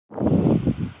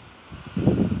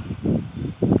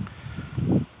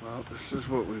This is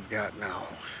what we've got now.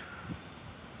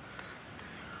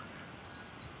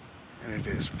 And it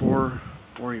is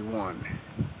 4:41.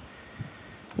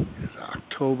 It is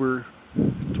October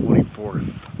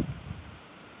 24th.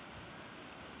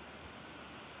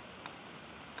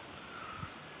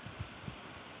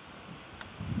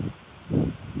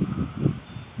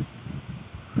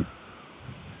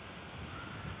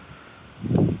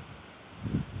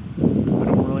 We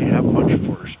don't really have much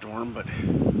for a storm, but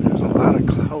there's a lot of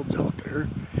clouds out there.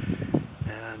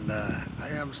 And I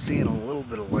am seeing a little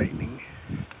bit of lightning.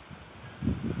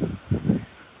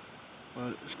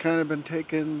 But it's kind of been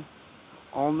taking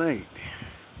all night.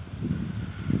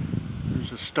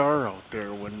 There's a star out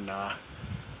there when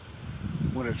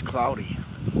it's cloudy.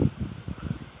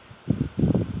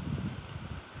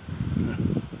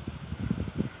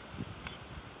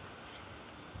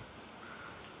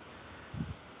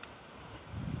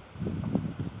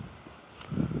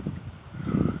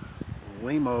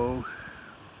 Lame-o.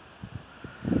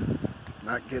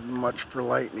 Not getting much for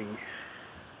lightning.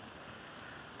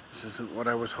 This isn't what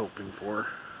I was hoping for.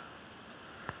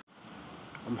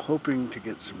 I'm hoping to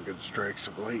get some good strikes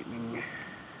of lightning.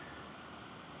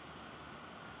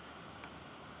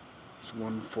 It's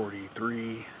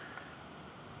 1:43.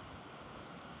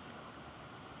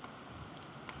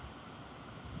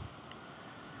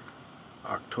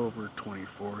 October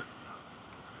 24th.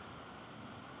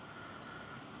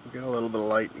 We got a little bit of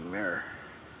lightning there.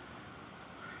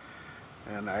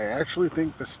 And I actually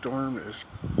think the storm is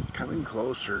coming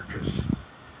closer, because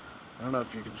I don't know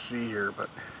if you can see here, but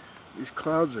these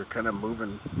clouds are kind of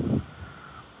moving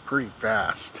pretty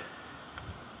fast.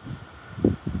 I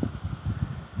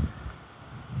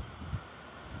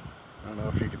don't know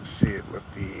if you can see it with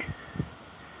the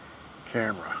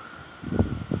camera.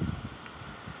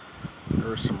 There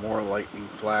were some more lightning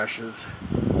flashes.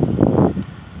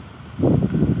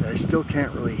 I still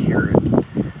can't really hear it,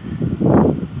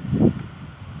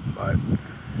 but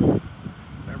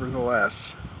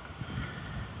nevertheless,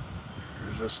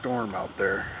 there's a storm out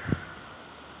there.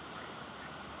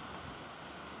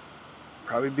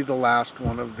 Probably be the last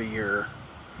one of the year.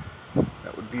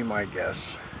 That would be my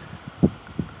guess.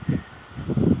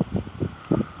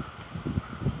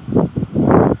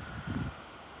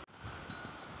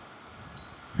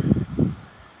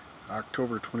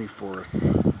 October 24th.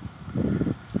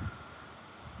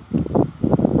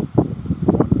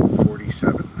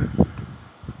 1:47.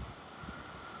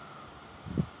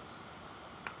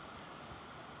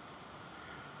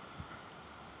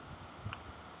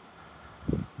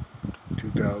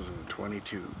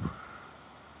 (2022).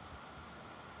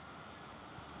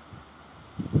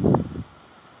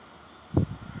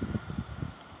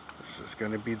 This is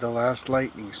going to be the last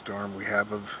lightning storm we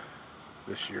have of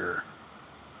this year.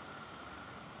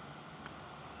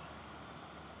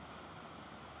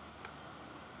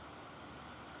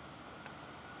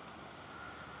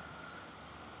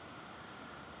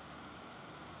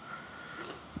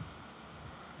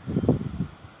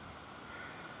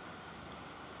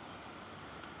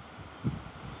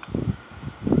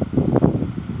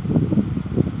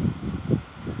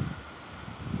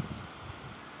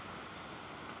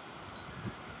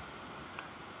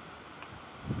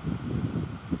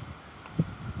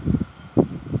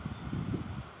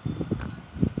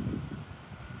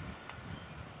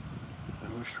 I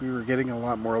wish we were getting a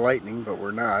lot more lightning, but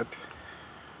we're not.